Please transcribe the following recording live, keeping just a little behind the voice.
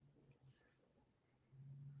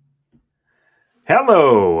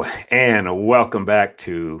Hello, and welcome back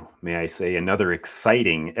to, may I say, another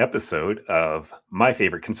exciting episode of My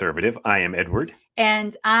Favorite Conservative. I am Edward.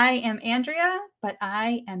 And I am Andrea, but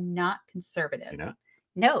I am not conservative. You're not?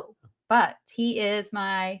 No, but he is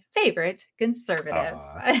my favorite conservative.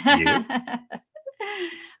 You?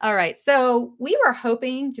 All right. So we were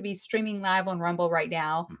hoping to be streaming live on Rumble right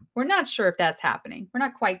now. We're not sure if that's happening. We're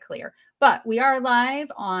not quite clear, but we are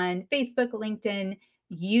live on Facebook, LinkedIn,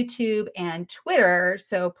 YouTube, and Twitter.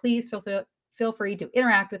 So please feel free to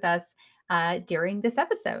interact with us during this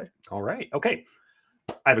episode. All right. Okay.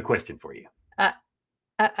 I have a question for you.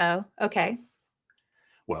 Uh-oh. Okay.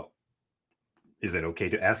 Well, is it okay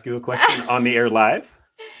to ask you a question on the air live?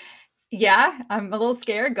 Yeah, I'm a little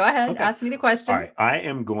scared. Go ahead. Okay. Ask me the question. All right. I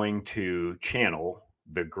am going to channel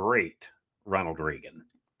the great Ronald Reagan.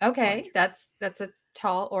 Okay. That's a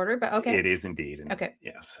tall order, but okay. It is indeed. And okay.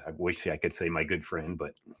 Yes. I wish I could say my good friend,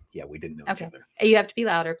 but yeah, we didn't know each other. You have to be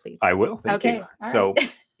louder, please. I will. Thank you. All so right.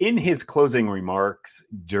 in his closing remarks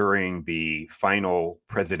during the final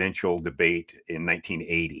presidential debate in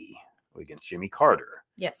 1980 against Jimmy Carter,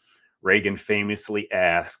 yes, Reagan famously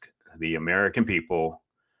asked the American people,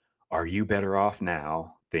 "Are you better off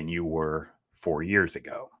now than you were 4 years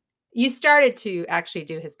ago?" You started to actually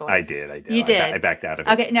do his voice. I did. You did. I backed out of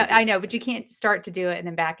it. Okay, no, I know, but you can't start to do it and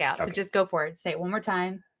then back out. So just go for it. Say it one more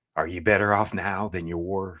time. Are you better off now than you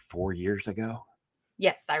were 4 years ago?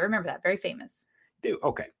 Yes, I remember that. Very famous. Do.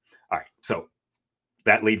 Okay. All right. So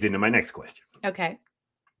that leads into my next question. Okay.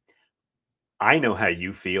 I know how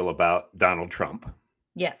you feel about Donald Trump.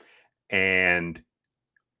 Yes. And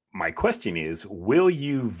my question is, will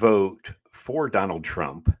you vote for Donald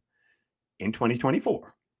Trump in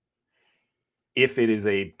 2024 if it is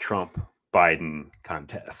a Trump-Biden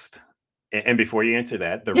contest? And before you answer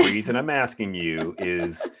that, the reason I'm asking you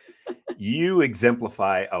is you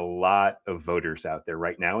exemplify a lot of voters out there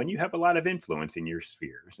right now, and you have a lot of influence in your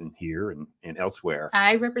spheres and here and elsewhere.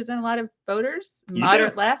 I represent a lot of voters,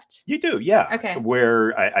 moderate left. You do, yeah. Okay.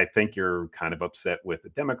 Where I think you're kind of upset with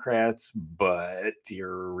the Democrats, but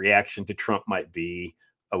your reaction to Trump might be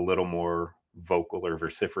a little more vocal or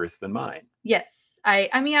vociferous than mine. Yes.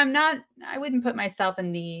 I mean, I wouldn't put myself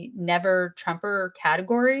in the never Trumper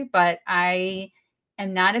category, but I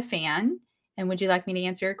am not a fan. And would you like me to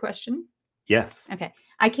answer your question? Yes. Okay.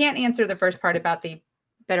 I can't answer the first part about the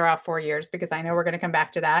better off 4 years because I know we're going to come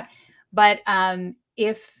back to that. But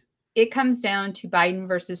if it comes down to Biden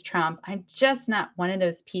versus Trump, I'm just not one of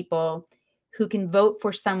those people who can vote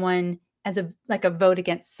for someone as a vote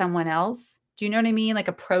against someone else. Do you know what I mean? Like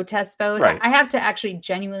a protest vote. Right. I have to actually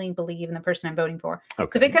genuinely believe in the person I'm voting for. Okay.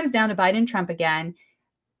 So if it comes down to Biden, Trump again,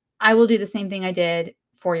 I will do the same thing I did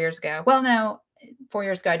 4 years ago. Well, no, 4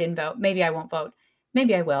 years ago I didn't vote. Maybe I won't vote.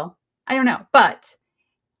 Maybe I will. I don't know. But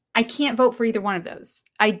I can't vote for either one of those.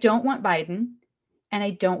 I don't want Biden and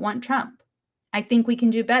I don't want Trump. I think we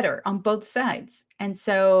can do better on both sides. And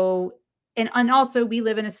so, and also we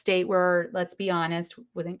live in a state where, let's be honest,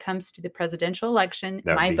 when it comes to the presidential election,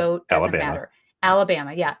 my vote doesn't matter.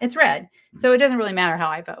 Alabama. Yeah, it's red. So it doesn't really matter how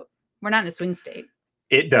I vote. We're not in a swing state.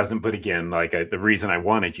 It doesn't. But again, the reason I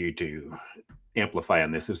wanted you to amplify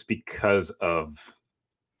on this is because of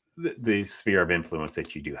the sphere of influence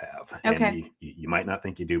that you do have. Okay. And you might not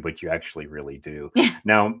think you do, but you actually really do.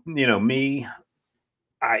 Now, me,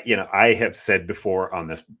 I have said before on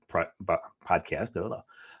this podcast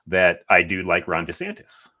that I do like Ron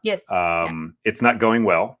DeSantis. Yes. It's not going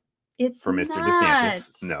well. It's for Mr.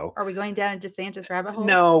 DeSantis. No. Are we going down a DeSantis rabbit hole?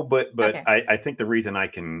 No, but okay. I think the reason I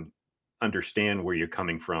can understand where you're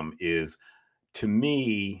coming from is, to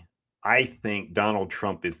me, I think Donald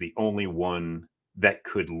Trump is the only one that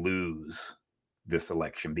could lose this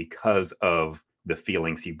election because of the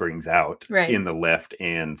feelings he brings out in the left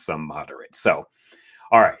and some moderates. So,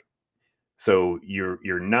 all right. So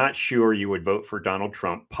you're not sure you would vote for Donald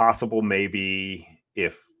Trump. Possible maybe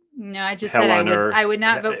if. No, I just said I would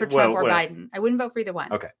not vote for Trump or Biden. I wouldn't vote for either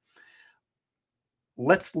one. Okay.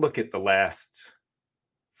 Let's look at the last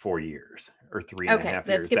 4 years or 3.5 years. Okay,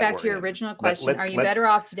 let's get back to your original question. Are you better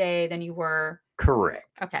off today than you were?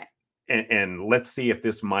 Correct. Okay. And let's see if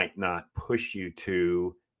this might not push you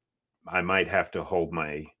to, I might have to hold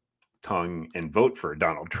my tongue and vote for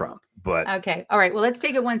Donald Trump. But okay. All right. Well, let's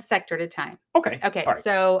take it one sector at a time. Okay. Okay. Right.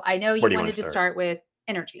 So I know you wanted to start with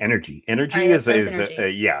energy. Energy is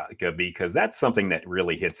because that's something that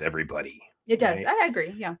really hits everybody. It does. Right? I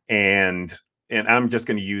agree. Yeah. And I'm just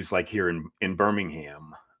going to use here in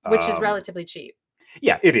Birmingham, which is relatively cheap.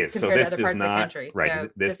 Yeah, it is. So compared to this other does parts of the not, country. right. So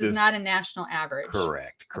This this is is not a national average.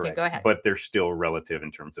 correct. Okay, go ahead. But they're still relative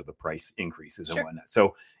in terms of the price increases and Sure. whatnot.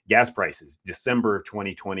 So gas prices, December of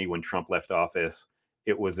 2020, when Trump left office,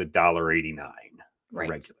 it was $1.89 for Right.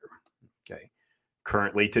 regular. Okay.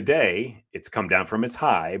 Currently today, it's come down from its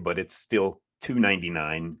high, but it's still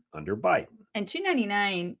 $2.99 under Biden. And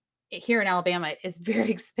 $2.99 here in Alabama is very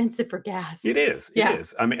expensive for gas. It is. It Yeah.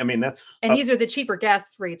 is. I mean, that's And these are the cheaper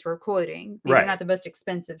gas rates we're quoting. These are right. not the most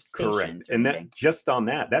expensive stations. Correct. Or And anything. that just on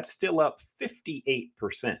that, that's still up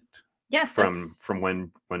 58%. Yeah, from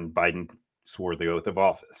when Biden swore the oath of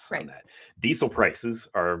office. Right. On that. Diesel prices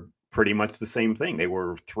are pretty much the same thing. They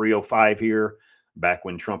were $3.05 here back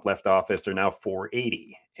when Trump left office. They're now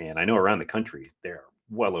 $4.80, and I know around the country they're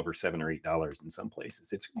well over $7 or $8 in some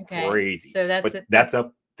places. It's crazy. So that's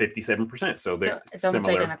up 57%. So they're it's almost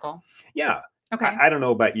similar. identical. Yeah. Okay. I don't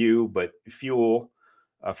know about you, but fuel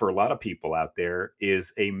for a lot of people out there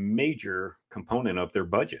is a major component of their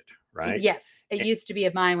budget. Right? Yes. It used to be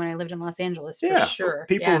of mine when I lived in Los Angeles, for sure.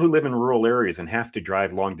 People who live in rural areas and have to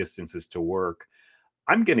drive long distances to work,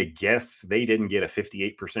 I'm going to guess they didn't get a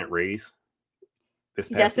 58% raise this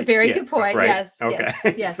past That's a very good point. Right? Yes. Okay.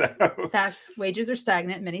 Yes. So, in fact, wages are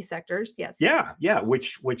stagnant in many sectors. Yes. Yeah.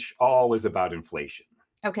 Which all is about inflation.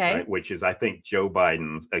 Okay. Right? Which is, I think, Joe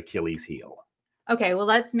Biden's Achilles heel. Okay. Well,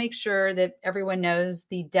 let's make sure that everyone knows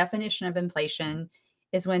the definition of inflation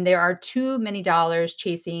is when there are too many dollars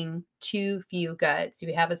chasing too few goods.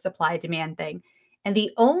 You have a supply demand thing. And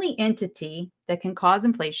the only entity that can cause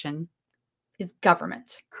inflation is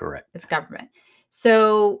government. Correct. It's government.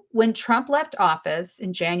 So when Trump left office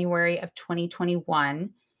in January of 2021,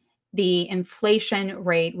 the inflation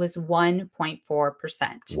rate was 1.4%.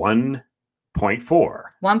 1.4.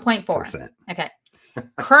 1.4%. Okay.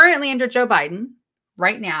 Currently under Joe Biden,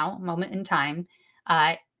 right now, moment in time,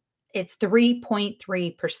 it's 3.3%.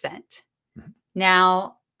 Mm-hmm.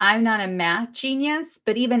 Now, I'm not a math genius,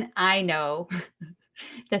 but even I know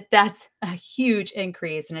that that's a huge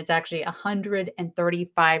increase, and it's actually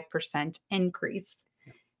 135% increase.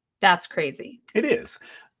 That's crazy. It is.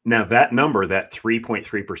 Now, that number, that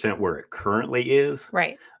 3.3% where it currently is,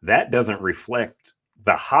 right? That doesn't reflect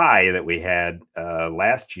the high that we had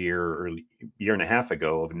last year or year and a half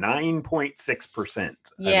ago of 9.6%.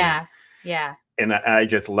 Yeah. And I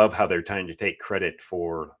just love how they're trying to take credit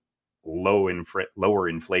for lower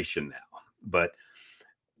inflation now. But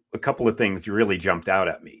a couple of things really jumped out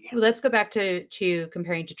at me. Well, let's go back to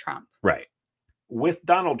comparing to Trump. Right. With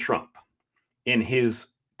Donald Trump, in his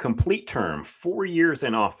complete term, 4 years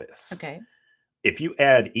in office, okay, if you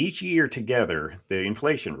add each year together, the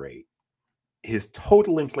inflation rate, his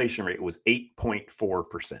total inflation rate was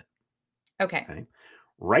 8.4%. Okay.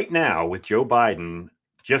 Right now, with Joe Biden,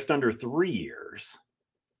 just under 3 years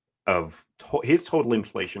of his total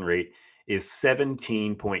inflation rate is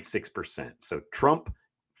 17.6%. So Trump,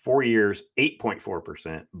 4 years,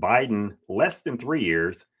 8.4%. Biden, less than 3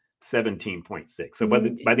 years, 17.6. So by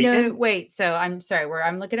the end, wait. So I'm sorry. Where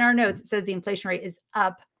I'm looking at our notes, it says the inflation rate is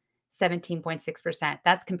up 17.6%.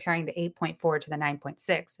 That's comparing the 8.4 to the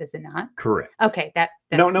 9.6, is it not? Correct. Okay. That's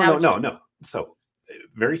no. So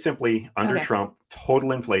very simply, under Trump,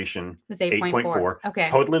 total inflation was 8.4. Okay.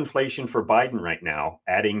 Total inflation for Biden right now,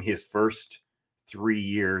 adding his first 3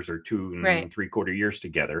 years or 2 and 3/4 years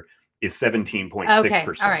together, is 17.6%. Okay.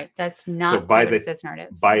 All right. That's not so by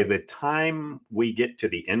the time we get to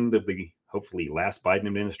the end of the hopefully last Biden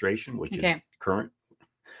administration, which is current,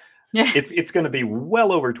 it's going to be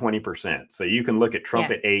well over 20%. So you can look at Trump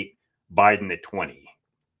at 8, Biden at 20.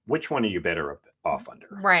 Which one are you better off under?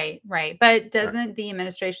 Right. But doesn't the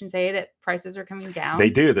administration say that prices are coming down? They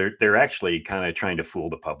do. They're actually kind of trying to fool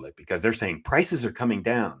the public because they're saying prices are coming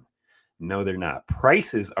down. No, they're not.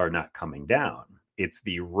 Prices are not coming down. It's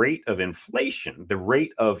the rate of inflation, the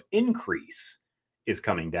rate of increase is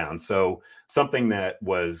coming down. So something that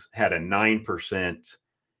had a 9%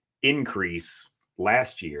 increase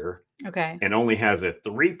last year, and only has a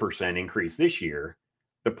 3% increase this year,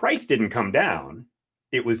 the price didn't come down.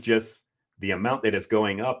 It was just the amount that is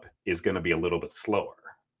going up is going to be a little bit slower.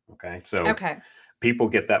 Okay. So people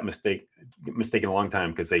get that mistaken a long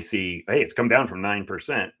time because they see, hey, it's come down from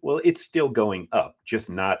 9%. Well, it's still going up, just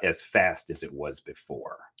not as fast as it was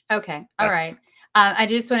before. Okay. All right. I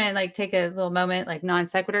just want to take a little moment, non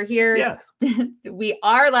sequitur here. Yes. We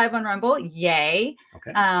are live on Rumble. Yay.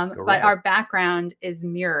 Okay. But our background is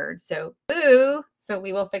mirrored. So boo. So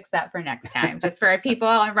we will fix that for next time. Just for our people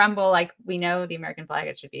on Rumble, we know the American flag,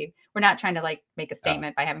 it should be. We're not trying to make a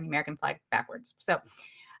statement by having the American flag backwards. So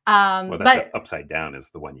that's upside down is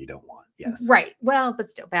the one you don't want. Yes. Right. Well, but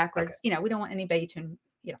still backwards. We don't want anybody to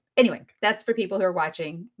Anyway, that's for people who are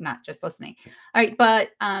watching, not just listening. All right,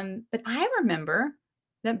 but I remember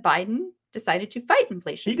that Biden decided to fight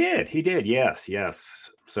inflation. He did.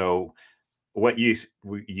 Yes. So what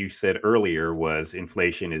you said earlier was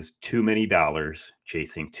inflation is too many dollars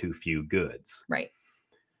chasing too few goods. Right.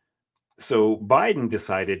 So Biden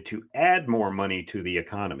decided to add more money to the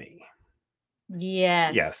economy.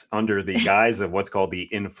 Yes, under the guise of what's called the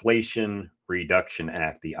Inflation Reduction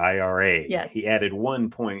Act, the IRA. Yes. He added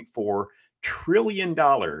 $1.4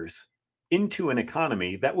 trillion into an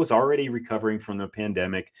economy that was already recovering from the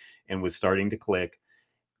pandemic and was starting to click.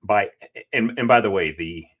 And by the way,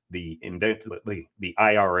 the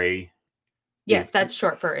IRA. Yes, that's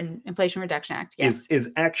short for Inflation Reduction Act. Yes, is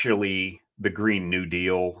actually the Green New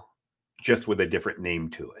Deal, just with a different name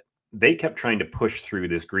to it. They kept trying to push through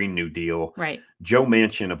this Green New Deal. Right. Joe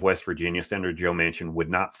Manchin of West Virginia, Senator Joe Manchin, would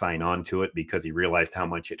not sign on to it because he realized how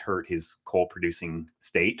much it hurt his coal-producing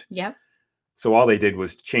state. Yep. So all they did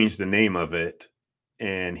was change the name of it,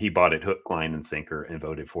 and he bought it hook, line, and sinker and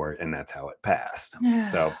voted for it, and that's how it passed.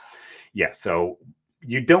 So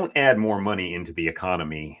you don't add more money into the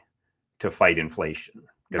economy to fight inflation.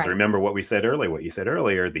 Because remember what you said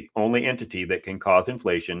earlier, the only entity that can cause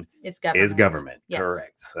inflation is government. Yes.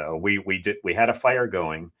 Correct. So we had a fire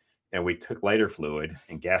going, and we took lighter fluid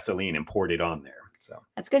and gasoline and poured it on there. So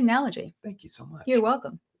that's a good analogy. Thank you so much. You're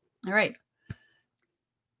welcome. All right.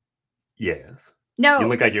 Yes. No. You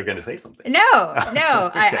look like you're going to say something. No.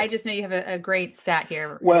 Okay. I just know you have a great stat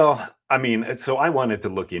here. Well, I mean, so I wanted to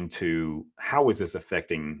look into how is this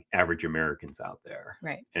affecting average Americans out there?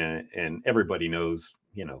 Right. And everybody knows,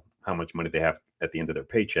 how much money they have at the end of their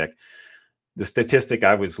paycheck. The statistic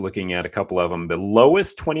I was looking at, a couple of them, the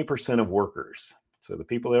lowest 20% of workers, so the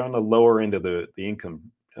people that are on the lower end of the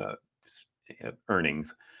income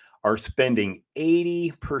earnings, are spending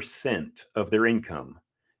 80% of their income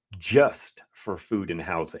just for food and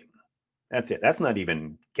housing. That's it. That's not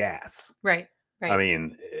even gas. Right. I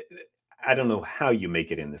mean, I don't know how you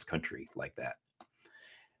make it in this country like that.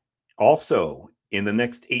 Also, in the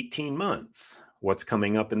next 18 months, what's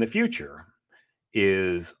coming up in the future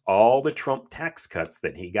is all the Trump tax cuts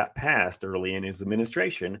that he got passed early in his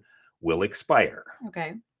administration will expire.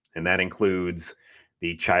 Okay. And that includes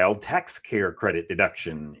the child tax care credit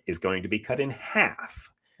deduction is going to be cut in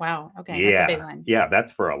half. Wow. Okay. That's a big one. Yeah.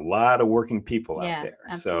 That's for a lot of working people out there.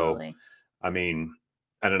 Absolutely. So, I mean,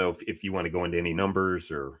 I don't know if you want to go into any numbers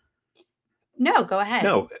or. No, go ahead.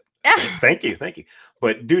 No. Thank you.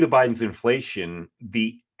 But due to Biden's inflation,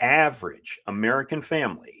 the average American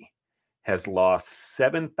family has lost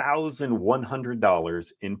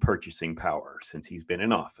 $7,100 in purchasing power since he's been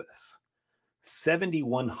in office.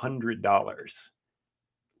 $7,100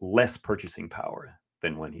 less purchasing power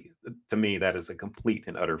than when to me, that is a complete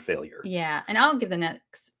and utter failure. Yeah. And I'll give the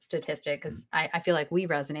next statistic because I feel like we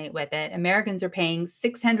resonate with it. Americans are paying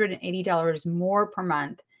 $680 more per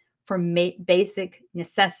month for basic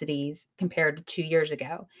necessities compared to 2 years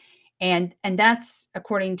ago. And that's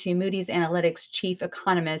according to Moody's Analytics chief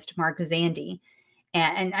economist, Mark Zandi.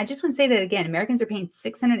 And I just want to say that again, Americans are paying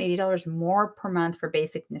 $680 more per month for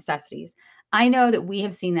basic necessities. I know that we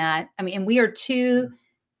have seen that. I mean, and we are two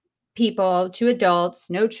adults,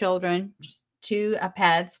 no children, just two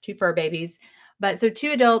pets, two fur babies. But so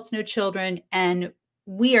 2 adults, no children. And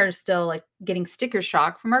we are still like getting sticker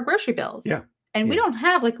shock from our grocery bills. Yeah. And we don't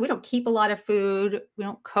have we don't keep a lot of food. We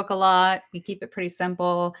don't cook a lot. We keep it pretty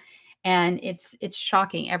simple. And it's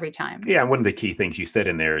shocking every time. Yeah. And one of the key things you said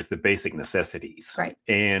in there is the basic necessities. Right.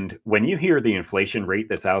 And when you hear the inflation rate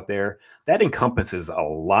that's out there, that encompasses a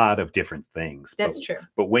lot of different things. That's true.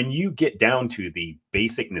 But when you get down to the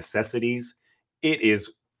basic necessities, it is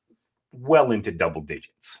well into double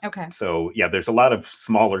digits. Okay. So yeah, there's a lot of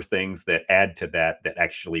smaller things that add to that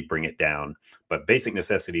actually bring it down. But basic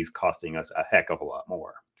necessities costing us a heck of a lot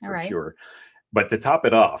more for sure. But to top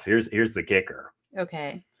it off, here's the kicker.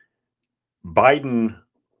 Okay. Biden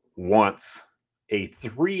wants a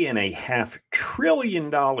 $3.5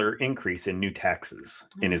 trillion increase in new taxes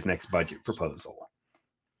in his next budget proposal.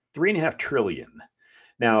 $3.5 trillion.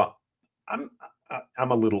 Now, I'm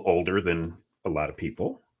a little older than a lot of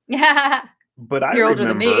people. Yeah. But I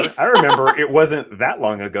remember it wasn't that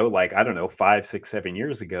long ago, like, I don't know, 5, 6, 7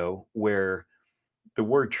 years ago, where the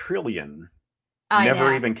word trillion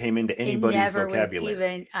never even came into anybody's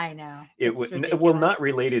vocabulary. I know. It was not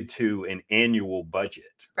related to an annual budget,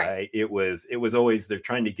 right? It was always they're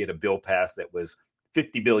trying to get a bill passed that was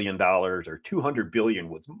 $50 billion or $200 billion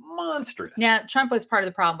was monstrous. Now, Trump was part of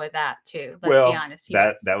the problem with that too. Let's be Well, honest.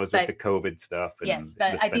 that was with the COVID stuff. And yes,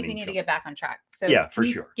 but the I think we spending need to bill. get back on track. So Yeah, for can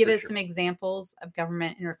you sure. give for us sure. some examples of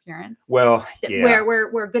government interference? Well, yeah.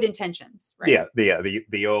 Where good intentions, right? Yeah,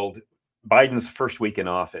 the old Biden's first week in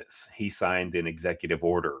office, he signed an executive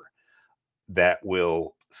order that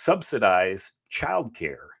will subsidize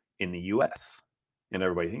childcare in the US. And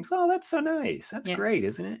everybody thinks, oh, that's so nice. That's great,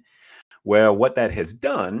 isn't it? Well, what that has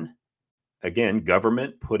done, again,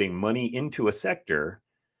 government putting money into a sector,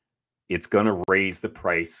 it's going to raise the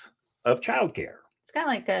price of childcare. It's kind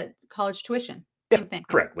of like a college tuition. Same thing.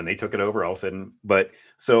 Correct. When they took it over, all of a sudden, but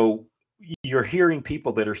so you're hearing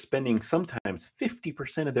people that are spending sometimes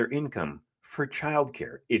 50% of their income for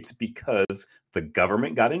childcare. It's because the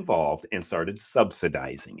government got involved and started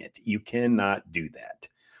subsidizing it. You cannot do that.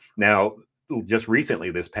 Now, just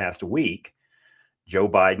recently, this past week, Joe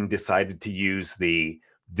Biden decided to use the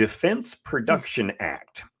Defense Production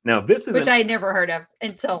Act. Now, this is which I had never heard of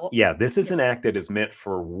until. Yeah, this is an act that is meant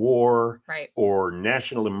for war or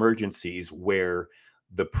national emergencies where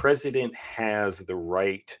the president has the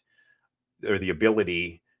right or the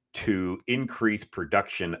ability to increase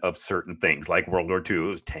production of certain things, like World War II,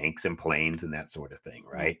 it was tanks and planes and that sort of thing,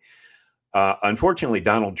 right? Unfortunately,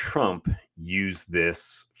 Donald Trump used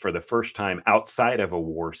this for the first time outside of a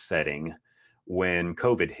war setting when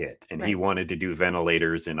COVID hit, and he wanted to do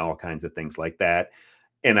ventilators and all kinds of things like that.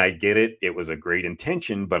 And I get it. It was a great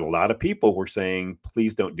intention, but a lot of people were saying,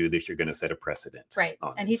 please don't do this. You're going to set a precedent. Right.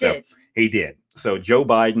 And he did. He did. So Joe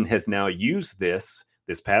Biden has now used this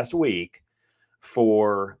past week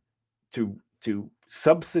to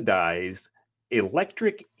subsidize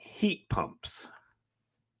electric heat pumps.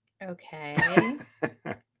 Okay.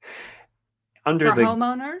 For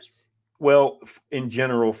homeowners? Well, in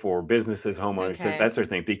general, for businesses, homeowners, that sort of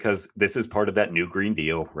thing, because this is part of that new Green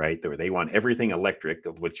Deal, right? They want everything electric,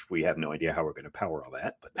 of which we have no idea how we're going to power all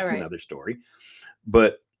that, but that's another story.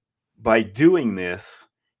 But by doing this,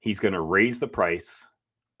 he's going to raise the price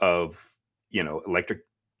of, electric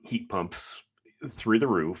heat pumps through the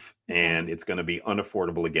roof, and it's going to be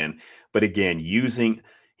unaffordable again. But again, using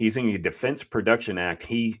a Defense Production Act,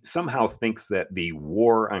 he somehow thinks that the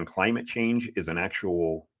war on climate change is an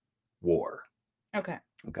actual war. Okay.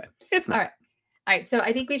 It's not. All right. So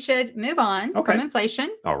I think we should move on from inflation.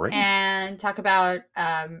 All right. And talk about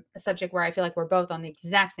a subject where I feel like we're both on the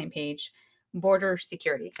exact same page: border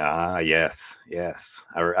security. Yes.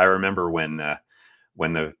 I remember when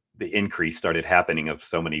the increase started happening of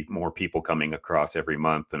so many more people coming across every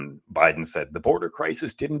month, and Biden said the border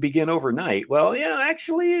crisis didn't begin overnight. Well,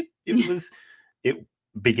 actually it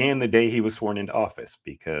began the day he was sworn into office,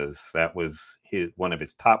 because that was one of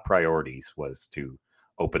his top priorities, was to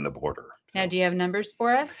open the border. Now, do you have numbers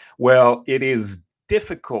for us? Well, it is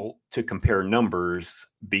difficult to compare numbers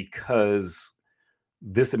because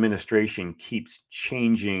this administration keeps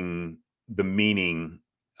changing the meaning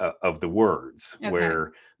of the words,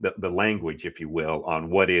 where the language, if you will, on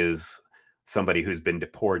what is somebody who's been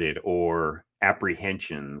deported or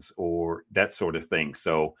apprehensions or that sort of thing.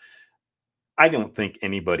 So I don't think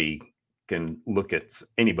anybody can look at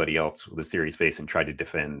anybody else with a serious face and try to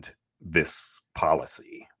defend this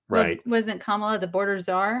policy, right? Well, wasn't Kamala the border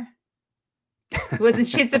czar? Wasn't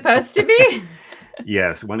she supposed to be?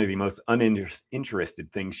 Yes, one of the most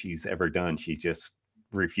uninterested things she's ever done. She just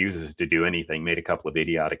refuses to do anything, made a couple of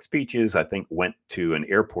idiotic speeches, I think went to an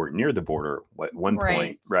airport near the border at one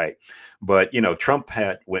point. Right. But, Trump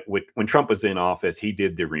had, when Trump was in office, he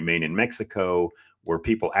did the Remain in Mexico, where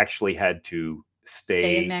people actually had to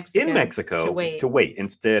stay in Mexico to wait.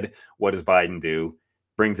 Instead, what does Biden do?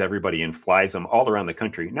 Brings everybody in, flies them all around the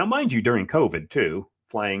country. Now, mind you, during COVID too,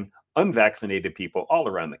 flying unvaccinated people all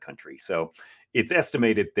around the country. So it's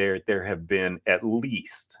estimated there have been at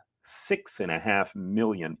least 6.5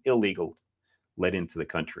 million illegal let into the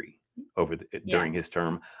country during his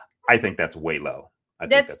term. I think that's way low. I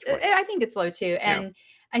think it's low too. And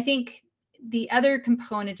I think the other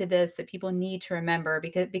component to this that people need to remember,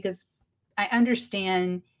 because I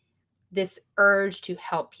understand this urge to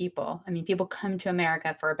help people. I mean, people come to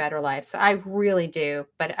America for a better life. So I really do.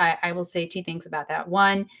 But I will say two things about that.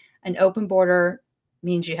 One, an open border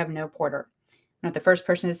means you have no border. I'm not the first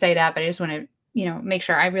person to say that, but I just want to, make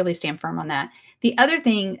sure I really stand firm on that. The other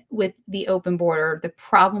thing with the open border, the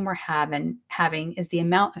problem we're having is the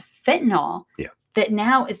amount of fentanyl that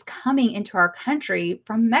now is coming into our country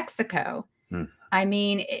from Mexico. I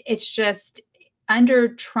mean, it's just,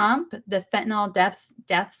 under Trump, the fentanyl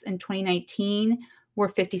deaths in 2019 were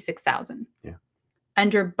 56,000.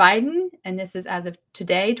 Under Biden, and this is as of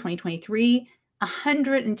today, 2023,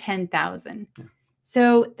 110,000.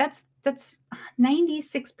 So that's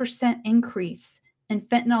 96% increase in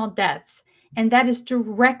fentanyl deaths. And that is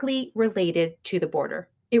directly related to the border.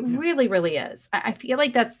 It really, really is. I feel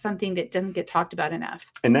like that's something that doesn't get talked about enough.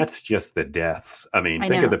 And that's just the deaths. I mean,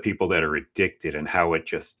 think of the people that are addicted and how it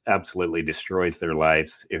just absolutely destroys their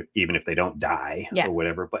lives, even if they don't die or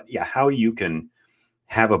whatever. But yeah, how you can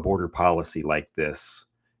have a border policy like this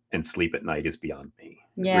and sleep at night is beyond me.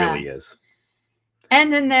 It really is.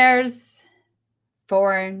 And then there's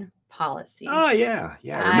foreign policy. Oh, yeah.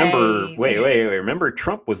 Remember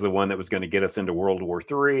Trump was the one that was going to get us into World War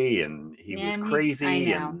III, and he was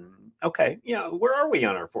crazy. Okay, where are we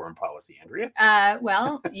on our foreign policy, Andrea?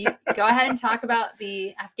 Well, you go ahead and talk about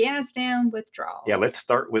the Afghanistan withdrawal. Yeah, let's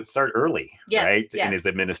start early, right? Yes. In his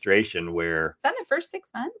administration, where... Is that the first 6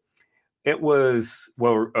 months? It was,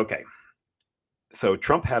 well, okay. So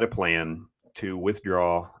Trump had a plan to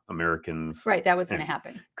withdraw Americans. Right, that was going to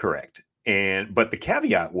happen. Correct. But the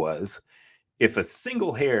caveat was, if a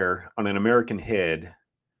single hair on an American head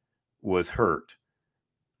was hurt,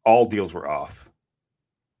 all deals were off.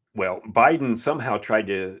 Well, Biden somehow tried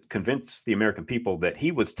to convince the American people that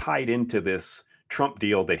he was tied into this Trump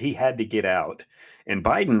deal, that he had to get out. And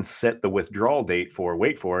Biden set the withdrawal date for,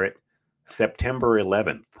 wait for it, September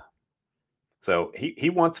 11th. So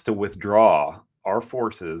he wants to withdraw our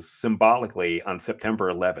forces symbolically on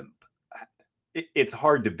September 11th. It's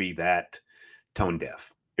hard to be that tone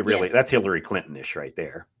deaf. It really, that's Hillary Clinton-ish right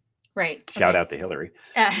there. Right. Shout out to Hillary.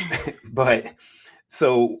 But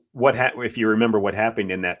so if you remember what happened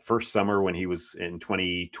in that first summer when he was in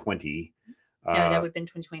 2020. No, that would have been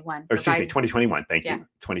 2021. Or excuse me, 2021. Thank you.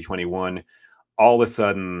 2021. All of a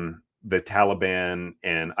sudden, the Taliban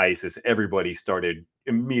and ISIS, everybody started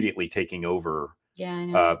immediately taking over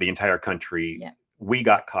the entire country. Yeah. We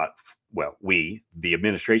got caught. Well, the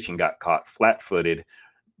administration got caught flat-footed,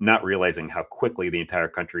 not realizing how quickly the entire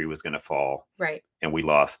country was going to fall. Right. And we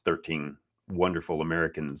lost 13 wonderful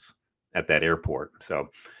Americans at that airport. So,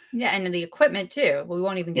 yeah, and the equipment too. We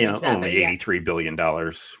won't even get into that. Only $83 billion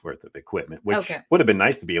worth of equipment, which would have been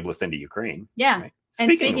nice to be able to send to Ukraine. Yeah. Right?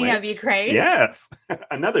 And speaking of Ukraine. Yes.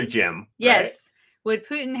 Another gem. Yes. Right? Would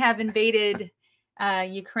Putin have invaded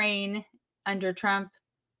Ukraine under Trump?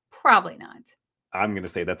 Probably not. I'm going to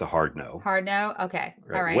say that's a hard no. Hard no? Okay.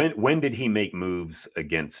 Right. All right. When did he make moves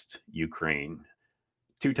against Ukraine?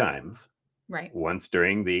 2 times. Right. Once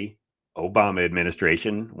during the Obama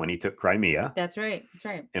administration when he took Crimea. That's right. That's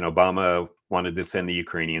right. And Obama wanted to send the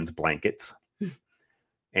Ukrainians blankets.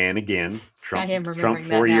 And again, Trump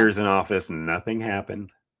 4 years in office, nothing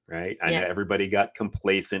happened. Right. I know everybody got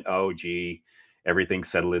complacent. Oh, gee, everything's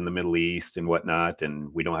settled in the Middle East and whatnot,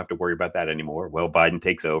 and we don't have to worry about that anymore. Well, Biden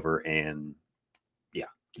takes over, and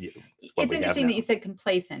it's interesting that you said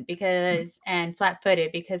complacent and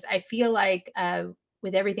flat-footed, because I feel like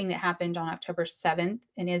with everything that happened on October 7th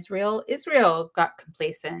in Israel got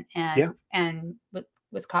complacent and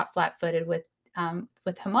was caught flat-footed with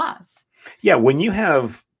Hamas. Yeah, when you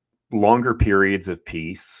have longer periods of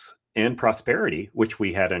peace and prosperity, which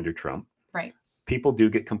we had under Trump, right? People do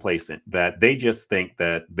get complacent, that they just think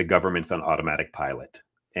that the government's on automatic pilot,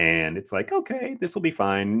 and it's like, okay, this will be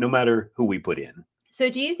fine no matter who we put in. So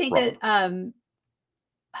do you think that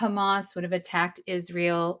Hamas would have attacked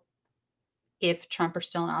Israel if Trump are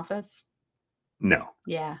still in office? No.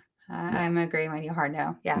 Yeah. I'm agreeing with you. Hard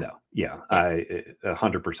no. Yeah. No. Yeah.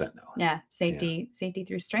 100% no. Yeah. Safety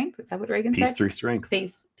through strength. Is that what Reagan said? Peace through strength.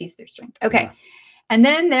 Peace through strength. Okay. Yeah. And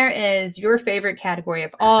then there is your favorite category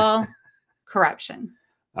of all, corruption.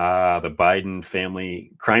 The Biden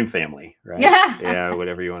crime family, right? Yeah. Yeah.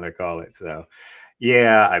 Whatever you want to call it. So,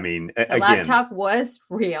 yeah, I mean, the laptop was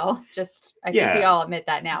real. I think we all admit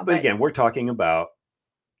that now. But again, we're talking about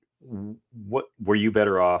what were you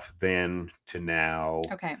better off then to now?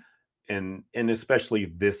 Okay. And especially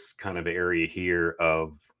this kind of area here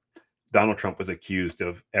of Donald Trump was accused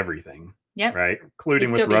of everything. Yep. Right.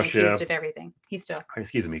 Including with Russia. Accused of everything.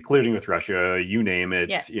 Including with Russia, you name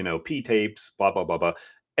it, P tapes, blah, blah, blah, blah.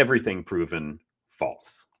 Everything proven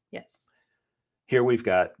false. Yes. Here we've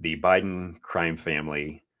got the Biden crime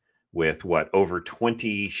family with over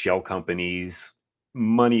 20 shell companies,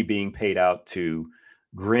 money being paid out to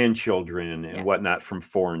grandchildren and whatnot from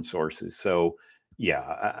foreign sources. So,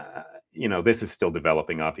 this is still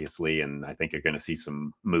developing, obviously, and I think you're going to see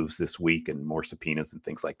some moves this week and more subpoenas and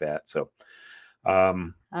things like that. So, all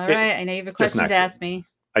right, I know you have a question to ask me.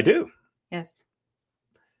 I do. Yes.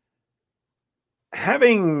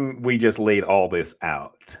 Having we just laid all this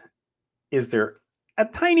out, is there a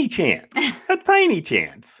tiny chance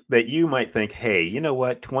that you might think, hey, you know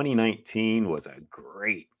what? 2019 was a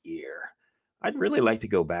great year. I'd really like to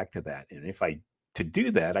go back to that. And if I To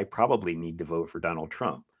do that, I probably need to vote for Donald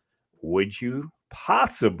Trump. Would you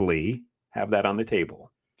possibly have that on the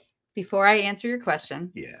table? Before I answer your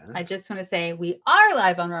question, I just want to say we are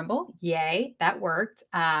live on Rumble. Yay, that worked.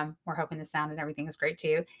 We're hoping the sound and everything is great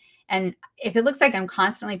too. And if it looks like I'm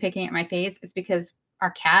constantly picking at my face, it's because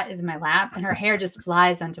our cat is in my lap and her hair just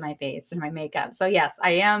flies onto my face and my makeup. So yes,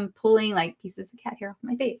 I am pulling like pieces of cat hair off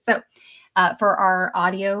my face. So for our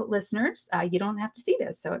audio listeners, you don't have to see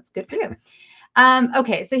this. So it's good for you.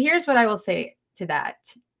 Okay, so here's what I will say to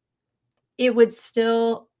that. It would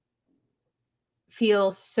still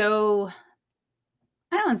feel so,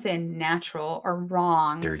 I don't want to say natural or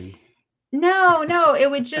wrong. Dirty. No, it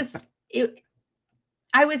would just,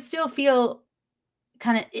 I would still feel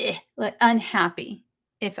kind of like unhappy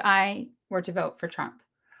if I were to vote for Trump.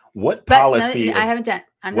 What policy? But I haven't done.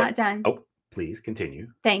 I'm not done. Oh, please continue.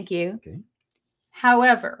 Thank you. Okay.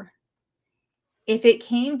 However, if it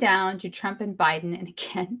came down to Trump and Biden, and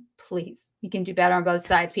again, please, you can do better on both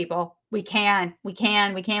sides, people. We can.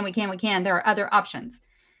 There are other options.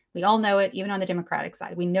 We all know it, even on the Democratic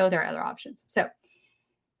side. We know there are other options. So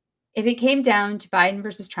if it came down to Biden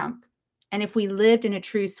versus Trump, and if we lived in a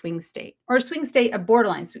true swing state, or a swing state, a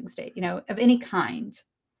borderline swing state, of any kind,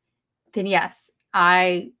 then yes,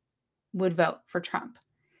 I would vote for Trump.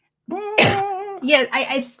 Yeah,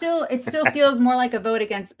 it still feels more like a vote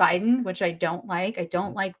against Biden, which I don't like. I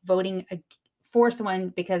don't like voting for someone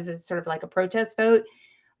because it's sort of like a protest vote.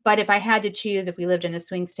 But if I had to choose, if we lived in a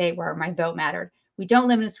swing state where my vote mattered, we don't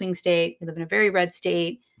live in a swing state. We live in a very red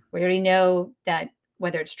state. We already know that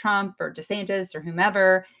whether it's Trump or DeSantis or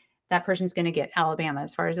whomever, that person's going to get Alabama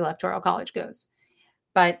as far as the Electoral College goes.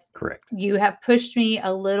 But correct. You have pushed me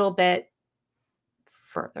a little bit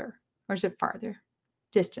further. Or is it farther?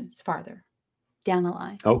 Distance, farther. Down the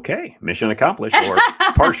line. Okay. Mission accomplished, or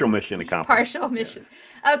partial mission accomplished. Partial mission.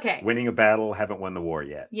 Yes. Okay. Winning a battle, haven't won the war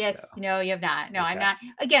yet. Yes. So. No, you have not. No, okay. I'm not.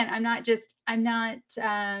 Again, I'm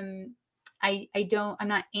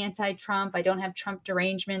not anti-Trump. I don't have Trump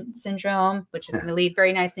derangement syndrome, which is going to lead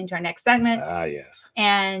very nicely into our next segment. Yes.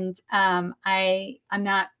 And I'm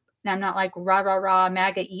not like rah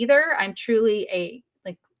MAGA either. I'm truly a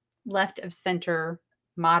like left of center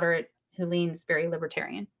moderate who leans very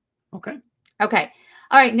libertarian. Okay.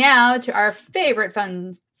 All right. Now to our favorite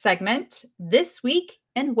fun segment, This Week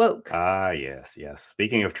in Woke. Yes.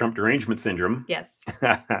 Speaking of Trump derangement syndrome. Yes.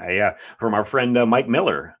 Yeah. From our friend Mike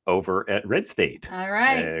Miller over at Red State. All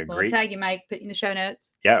right. We'll tag you, Mike. Put you in the show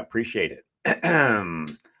notes. Yeah. Appreciate it.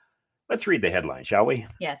 Let's read the headline, shall we?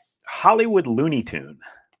 Yes. Hollywood Looney Tune.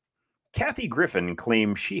 Kathy Griffin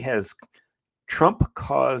claims she has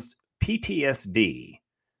Trump-caused PTSD.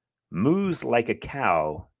 Moos like a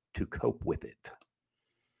cow to cope with it.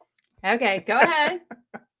 Okay, go ahead.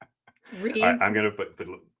 Read. I'm going to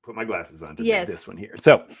put my glasses on to this one here.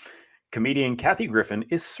 So, comedian Kathy Griffin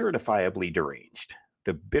is certifiably deranged.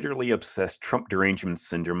 The bitterly obsessed Trump derangement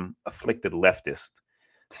syndrome afflicted leftist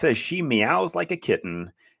says she meows like a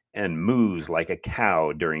kitten and moos like a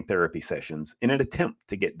cow during therapy sessions in an attempt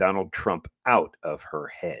to get Donald Trump out of her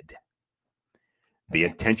head. The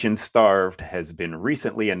attention-starved has been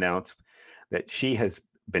recently announced that she has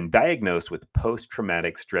been diagnosed with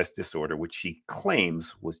post-traumatic stress disorder, which she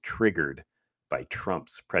claims was triggered by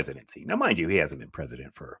Trump's presidency. Now, mind you, he hasn't been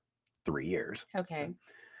president for 3 years. Okay.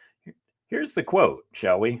 So, here's the quote,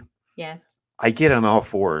 shall we? Yes. I get on all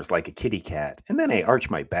fours like a kitty cat, and then I arch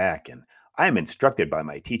my back, and I'm instructed by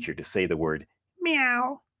my teacher to say the word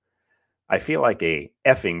meow. I feel like a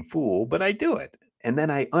effing fool, but I do it. And then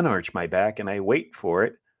I unarch my back and I wait for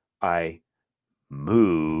it. I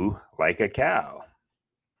moo like a cow.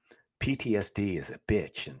 PTSD is a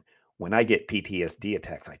bitch. And when I get PTSD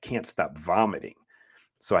attacks, I can't stop vomiting.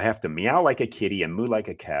 So I have to meow like a kitty and moo like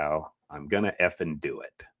a cow. I'm going to effing do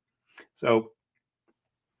it. So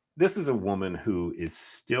this is a woman who is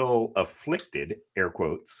still afflicted, air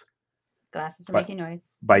quotes. Glasses are making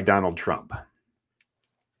noise. By Donald Trump.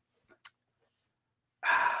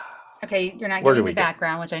 Okay, you're not giving the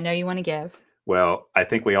background, which I know you want to give. Well, I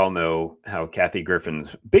think we all know how Kathy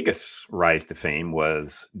Griffin's biggest rise to fame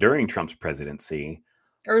was during Trump's presidency.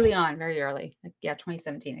 Early on, very early.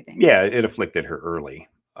 2017, I think. Yeah, it afflicted her early.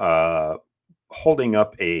 Holding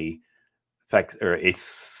up a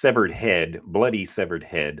severed head, bloody severed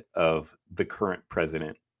head of the current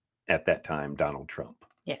president at that time, Donald Trump.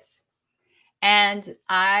 Yes. And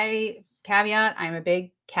I'm a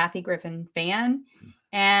big Kathy Griffin fan.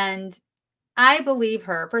 And I believe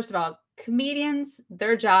her. First of all, comedians,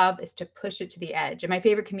 their job is to push it to the edge. And my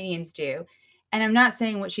favorite comedians do. And I'm not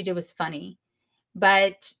saying what she did was funny,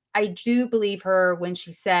 but I do believe her when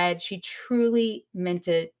she said she truly meant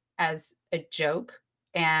it as a joke.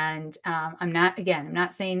 And I'm not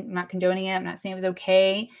condoning it. I'm not saying it was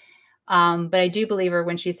okay. But I do believe her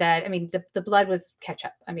when she said, I mean, the blood was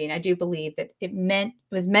ketchup. I mean, I do believe that it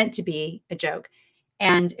was meant to be a joke.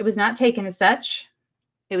 And it was not taken as such.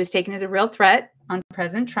 It was taken as a real threat on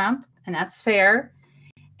President Trump, and that's fair.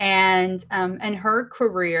 And her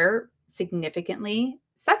career significantly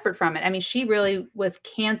suffered from it. I mean, she really was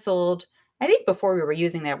canceled, I think, before we were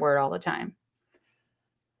using that word all the time.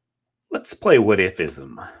 Let's play what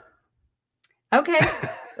ifism. Okay.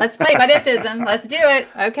 Let's play what ifism. Let's do it.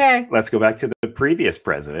 Okay. Let's go back to the previous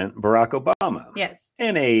president, Barack Obama. Yes.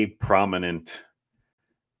 And a prominent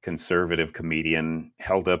conservative comedian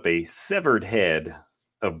held up a severed head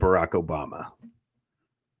of Barack Obama.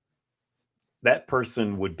 That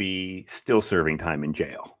person would be still serving time in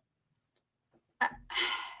jail.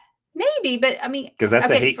 Maybe, but I mean, because that's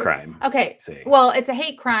a hate crime. Okay. See. Well, it's a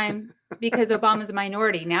hate crime because Obama's a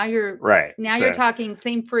minority. Now you're right. Now you're talking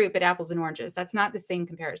same fruit, but apples and oranges. That's not the same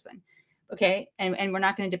comparison. Okay. And we're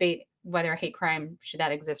not going to debate whether a hate crime should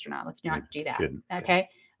that exist or not. Let's not do that. Shouldn't. Okay.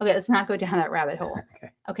 Okay. Let's not go down that rabbit hole.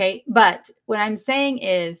 Okay. Okay. But what I'm saying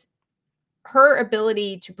is her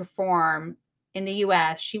ability to perform in the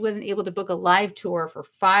US, she wasn't able to book a live tour for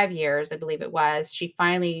 5 years, I believe it was. She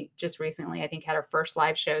finally, just recently, I think, had her first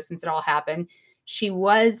live show since it all happened. She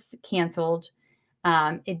was canceled.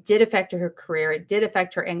 It did affect her career. It did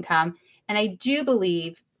affect her income. And I do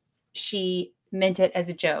believe she meant it as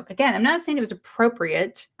a joke. Again, I'm not saying it was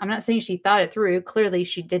appropriate. I'm not saying she thought it through. Clearly,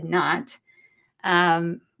 she did not.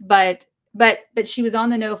 But she was on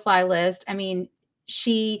the no-fly list. I mean,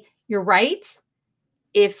 you're right.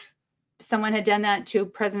 If someone had done that to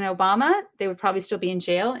President Obama, they would probably still be in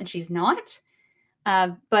jail, and she's not.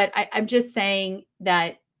 But I'm just saying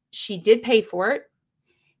that she did pay for it.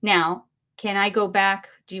 Now, can I go back?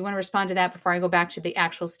 Do you want to respond to that before I go back to the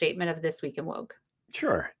actual statement of This Week in Woke?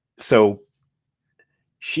 Sure. So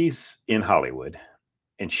she's in Hollywood,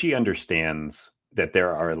 and she understands that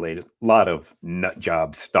there are a lot of nut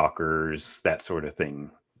job stalkers, that sort of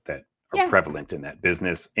thing, that are prevalent in that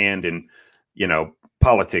business. And in,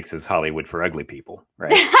 politics is Hollywood for ugly people,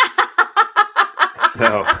 right?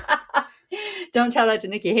 So don't tell that to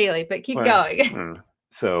Nikki Haley, but keep going.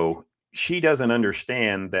 So she doesn't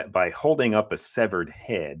understand that by holding up a severed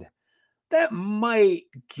head, that might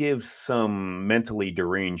give some mentally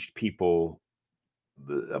deranged people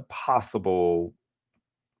a possible,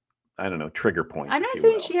 I don't know, trigger point. I'm not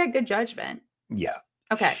saying she had good judgment. Yeah.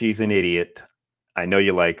 Okay. She's an idiot. I know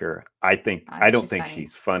you like her. I don't think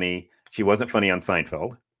she's funny. She wasn't funny on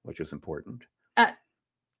Seinfeld, which was important.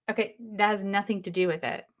 Okay. That has nothing to do with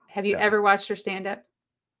it. Have you ever watched her stand up?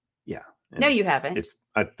 Yeah. No, you haven't.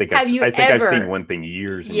 I think I've seen one thing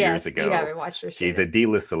years and years ago. You haven't watched her. She's a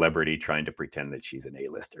D-list celebrity trying to pretend that she's an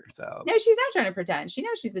A-lister. So no, she's not trying to pretend. She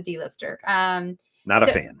knows she's a D-lister. Not a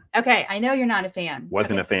fan. Okay, I know you're not a fan.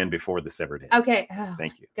 Wasn't a fan before the severed head. Okay. Oh,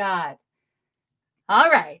 thank you. God. All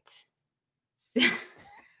right.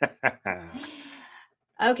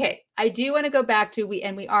 Okay, I do want to go back to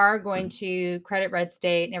we are going to credit Red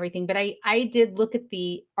State and everything, but I did look at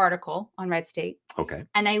the article on Red State. Okay.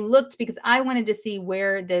 And I looked because I wanted to see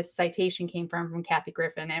where this citation came from Kathy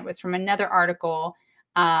Griffin, and it was from another article.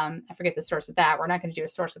 I forget the source of that. We're not going to do a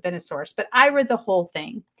source within a source, but I read the whole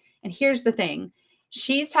thing. And here's the thing.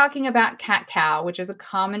 She's talking about cat-cow, which is a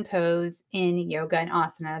common pose in yoga and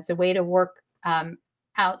asana. It's a way to work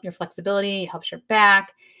out your flexibility, helps your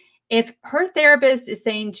back. If her therapist is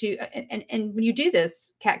saying to, and when you do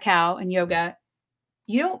this cat-cow in yoga,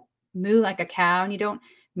 you don't moo like a cow and you don't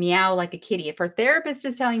meow like a kitty. If her therapist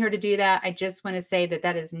is telling her to do that, I just want to say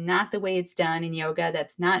that is not the way it's done in yoga.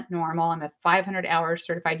 That's not normal. I'm a 500-hour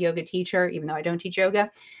certified yoga teacher, even though I don't teach yoga.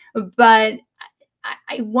 But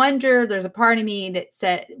I wonder, there's a part of me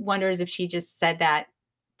that wonders if she just said that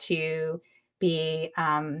to be,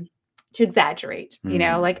 to exaggerate,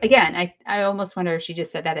 like, again, I almost wonder if she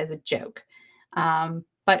just said that as a joke.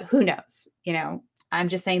 But who knows, I'm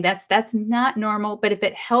just saying that's not normal, but if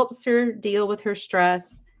it helps her deal with her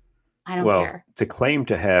stress, I don't care. To claim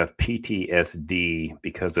to have PTSD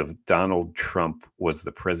because of Donald Trump was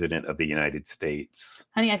the president of the United States.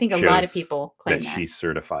 Honey, I think a lot of people claim that she's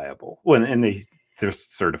certifiable. Well, and they're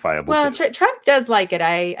certifiable. Well, Trump does like it.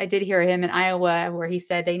 I did hear him in Iowa where he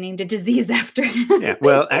said they named a disease after him. Yeah.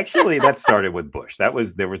 Well, actually, that started with Bush. There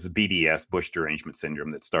was a BDS, Bush derangement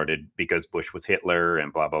syndrome, that started because Bush was Hitler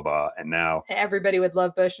and blah, blah, blah. And now everybody would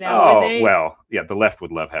love Bush now. Oh, well, yeah. The left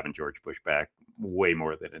would love having George Bush back way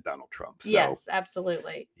more than a Donald Trump. So, yes,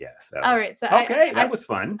 absolutely. Yes. All right. So that was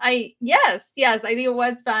fun. Yes. I think it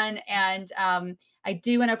was fun. And I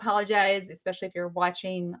do want to apologize, especially if you're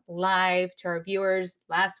watching live, to our viewers.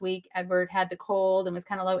 Last week, Edward had the cold and was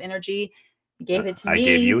kind of low energy. He gave it to me. I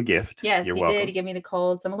gave you a gift. Yes, You're he welcome. did. He gave me the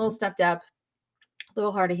cold. So I'm a little stuffed up, a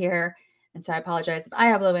little hard to hear. And so I apologize if I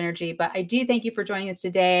have low energy, but I do thank you for joining us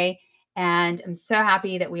today. And I'm so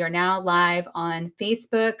happy that we are now live on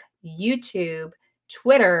Facebook, YouTube,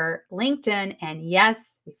 Twitter, LinkedIn, and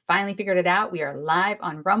yes, we finally figured it out. We are live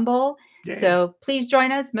on Rumble. Yay. So please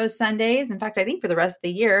join us most Sundays. In fact, I think for the rest of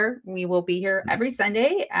the year, we will be here every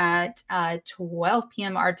Sunday at 12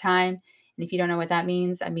 p.m. our time. And if you don't know what that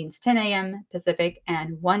means 10 a.m. Pacific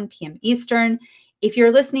and 1 p.m. Eastern. If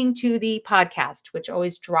you're listening to the podcast, which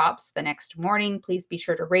always drops the next morning, please be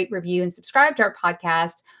sure to rate, review, and subscribe to our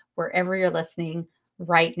podcast wherever you're listening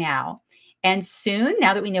right now. And soon,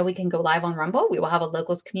 now that we know we can go live on Rumble, we will have a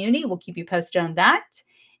locals community. We'll keep you posted on that.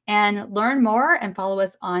 And learn more and follow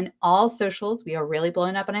us on all socials. We are really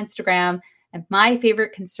blowing up on Instagram and my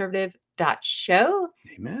favorite conservative.show.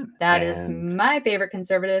 Amen. That is my favorite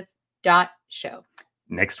conservative.show.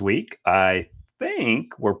 Next week, I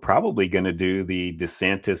think we're probably going to do the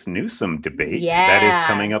DeSantis-Newsom debate. Yeah. That is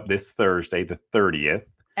coming up this Thursday, the 30th.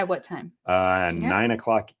 At what time? 9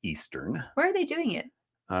 o'clock Eastern. Where are they doing it?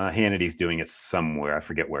 Hannity's doing it somewhere. I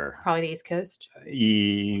forget where. Probably the East Coast.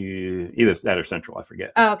 Either that or Central. I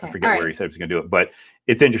forget. Oh, okay. I forget where he said he was going to do it. But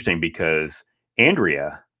it's interesting because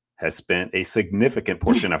Andrea has spent a significant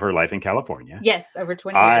portion of her life in California. Yes, over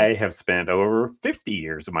 20 years. I have spent over 50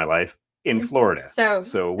 years of my life in Florida.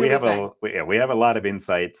 So we have a lot of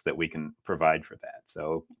insights that we can provide for that.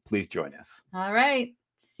 So please join us. All right.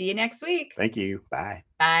 See you next week. Thank you. Bye.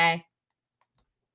 Bye.